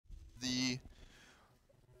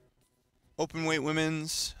Open weight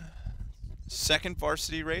women's second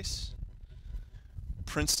varsity race.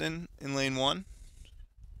 Princeton in lane 1,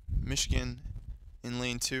 Michigan in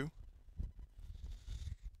lane 2.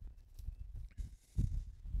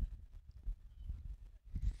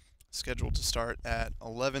 Scheduled to start at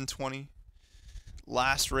 11:20.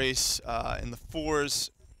 Last race in the 4s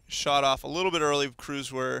shot off a little bit early.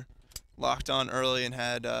 Crews were locked on early and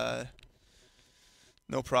had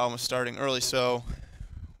no problem with starting early, so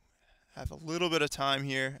have a little bit of time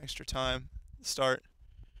here, extra time to start.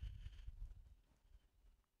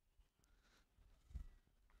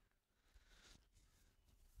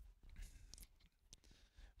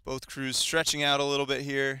 Both crews stretching out a little bit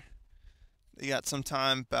here. They got some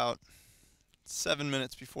time, about 7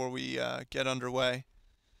 minutes before we get underway.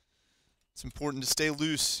 It's important to stay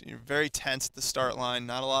loose. You're very tense at the start line.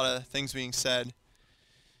 Not a lot of things being said.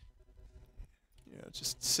 You know,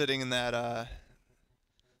 just sitting in that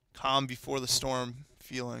calm before the storm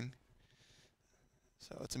feeling.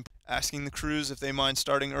 So it's asking the crews if they mind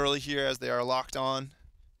starting early here as they are locked on.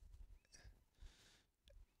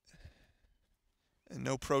 And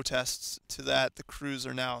no protests to that. The crews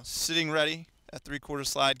are now sitting ready at 3/4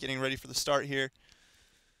 slide, getting ready for the start here.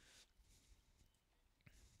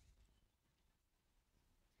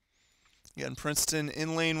 Again, Princeton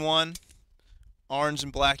in lane 1, orange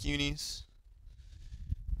and black unis.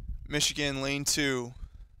 Michigan lane 2,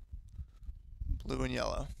 blue and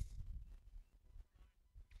yellow.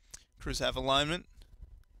 Crews have alignment.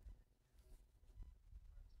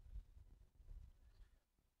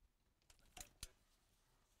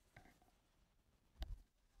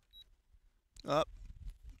 Up.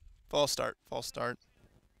 False start. False start.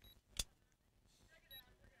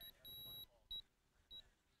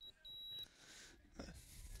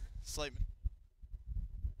 Slight.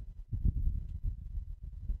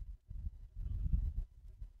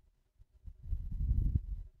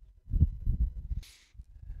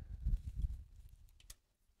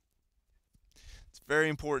 It's very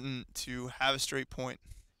important to have a straight point.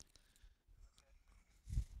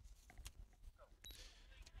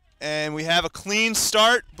 And we have a clean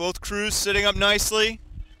start. Both crews sitting up nicely.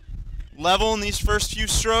 Level in these first few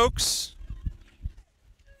strokes.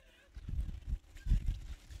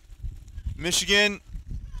 Michigan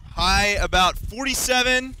high about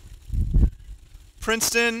 47.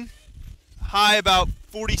 Princeton high about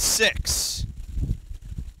 46.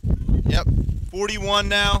 Yep, 41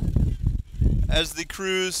 now as the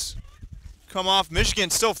crews come off. Michigan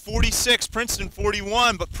still 46, Princeton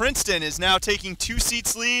 41, but Princeton is now taking 2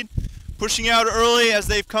 seats lead, pushing out early as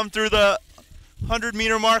they've come through the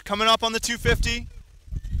 100-meter mark, coming up on the 250.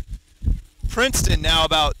 Princeton now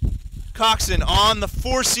about Coxon on the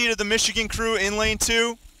 4 seat of the Michigan crew in lane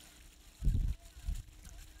 2.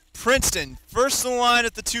 Princeton first in the line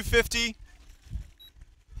at the 250,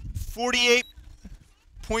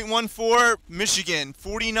 48.14, Michigan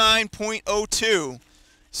 49.02.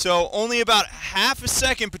 So only about half a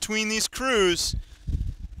second between these crews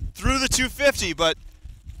through the 250, but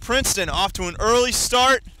Princeton off to an early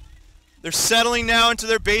start. They're settling now into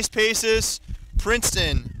their base paces.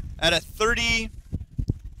 Princeton at a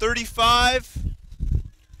 30-35,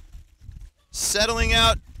 settling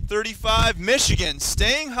out 35. Michigan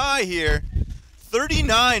staying high here,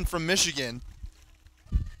 39 from Michigan.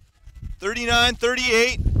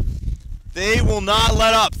 39-38. They will not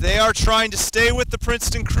let up. They are trying to stay with the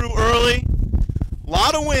Princeton crew early. A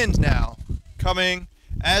lot of wind now coming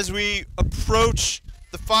as we approach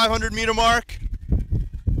the 500-meter mark.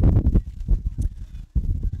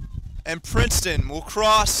 And Princeton will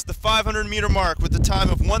cross the 500-meter mark with a time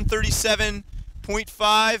of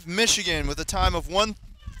 1:37.5. Michigan with a time of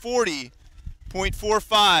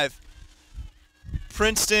 1:40.45.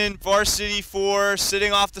 Princeton varsity 4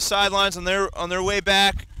 sitting off the sidelines on their way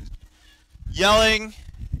back, yelling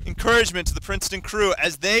encouragement to the Princeton crew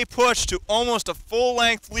as they push to almost a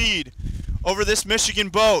full-length lead over this Michigan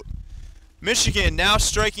boat. Michigan now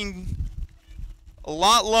striking a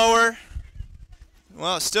lot lower.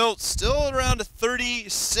 Well, still around a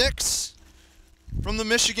 36 from the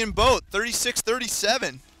Michigan boat,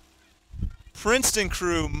 36-37. Princeton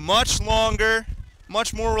crew much longer,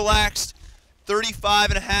 much more relaxed,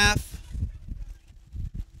 35.5.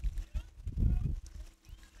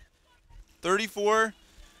 34.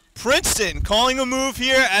 Princeton calling a move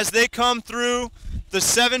here as they come through the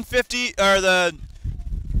 750 or the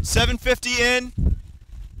 750 in,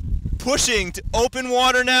 pushing to open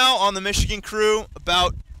water now on the Michigan crew,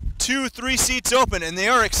 about 2-3 seats open, and they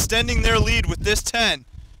are extending their lead with this 10.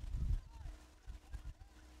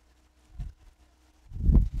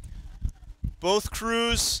 Both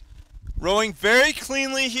crews Rowing very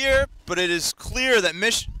cleanly here, but it is clear that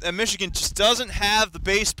Michigan just doesn't have the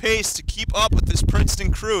base pace to keep up with this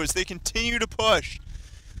Princeton crew as they continue to push.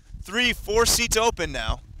 3-4 seats open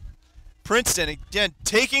now. Princeton, again,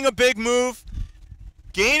 taking a big move,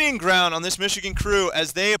 gaining ground on this Michigan crew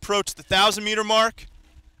as they approach the 1,000-meter mark.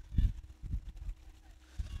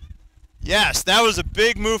 Yes, that was a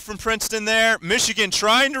big move from Princeton there. Michigan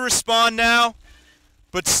trying to respond now,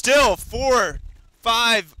 but still 4-5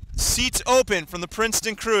 seats open from the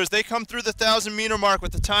Princeton crew as they come through the 1,000-meter mark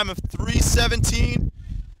with a time of 3:17.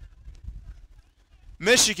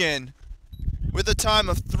 Michigan with a time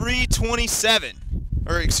of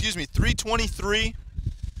 3:23.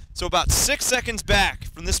 So about 6 seconds back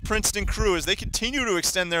from this Princeton crew as they continue to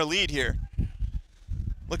extend their lead here.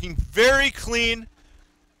 Looking very clean,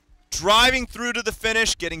 driving through to the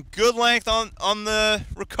finish, getting good length on the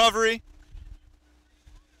recovery.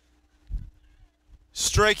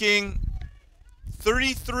 Striking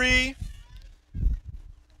 33.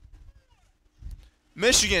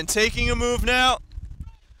 Michigan taking a move now.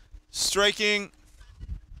 Striking,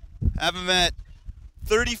 have them at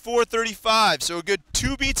 34-35, so a good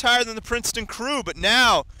 2 beats higher than the Princeton crew, but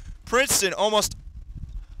now Princeton almost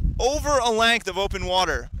over a length of open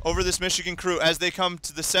water over this Michigan crew as they come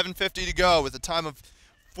to the 7:50 to go with a time of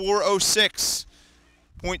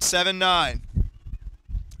 4:06.79.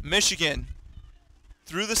 Michigan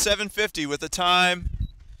through the 7:50 with a time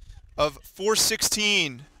of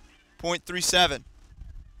 4:16.37.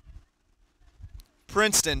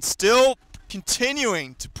 Princeton still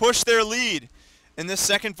continuing to push their lead in this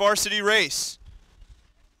second varsity race.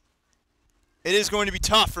 It is going to be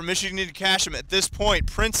tough for Michigan to catch them at this point.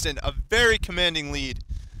 Princeton, a very commanding lead.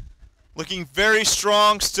 Looking very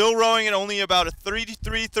strong, still rowing at only about a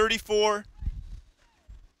 33-34.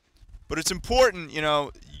 But it's important, you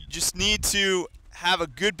know, you just need to have a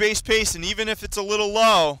good base pace, and even if it's a little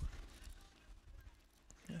low,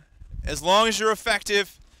 as long as you're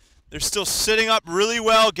effective, they're still sitting up really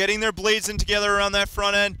well, getting their blades in together around that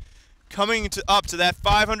front end, coming up to that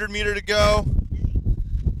 500 meter to go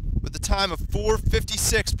with a time of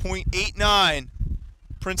 4:56.89.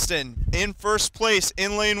 Princeton in first place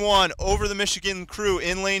in lane 1 over the Michigan crew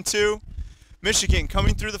in lane 2. Michigan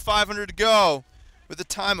coming through the 500 to go with a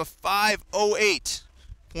time of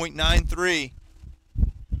 5:08.93.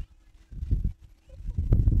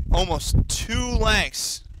 Almost 2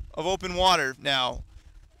 lengths of open water now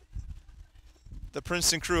the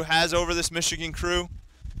Princeton crew has over this Michigan crew.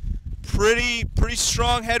 Pretty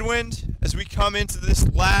strong headwind as we come into this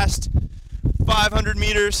last 500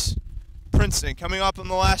 meters. Princeton coming up on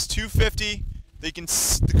the last 250. The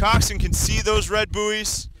coxswain can see those red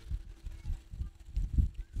buoys.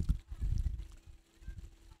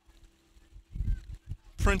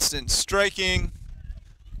 Princeton striking,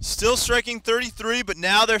 still striking 33, but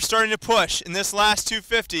now they're starting to push in this last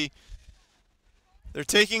 250. They're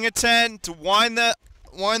taking a 10 to wind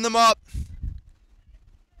them up.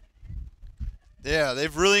 Yeah,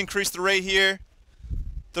 they've really increased the rate here.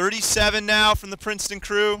 37 now from the Princeton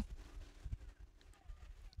crew.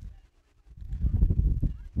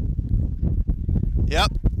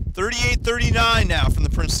 Yep, 38-39 now from the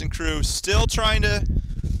Princeton crew. Still trying to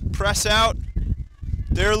press out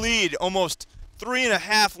their lead. Almost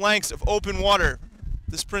 3.5 lengths of open water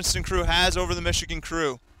this Princeton crew has over the Michigan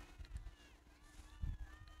crew.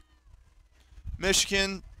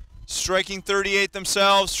 Michigan striking 38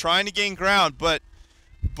 themselves, trying to gain ground, but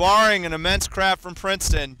barring an immense craft from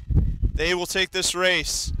Princeton, they will take this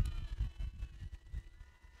race.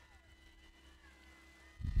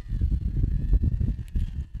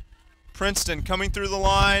 Princeton coming through the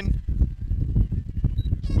line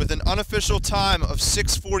with an unofficial time of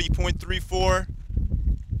 6:40.34.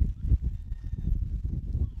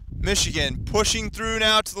 Michigan pushing through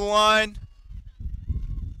now to the line.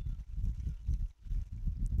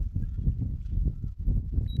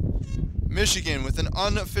 Michigan with an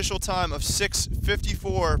unofficial time of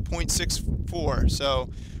 6:54.64. So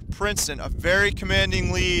Princeton, a very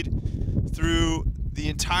commanding lead through the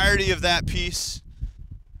entirety of that piece.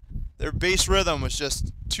 Their base rhythm was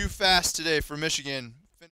just too fast today for Michigan.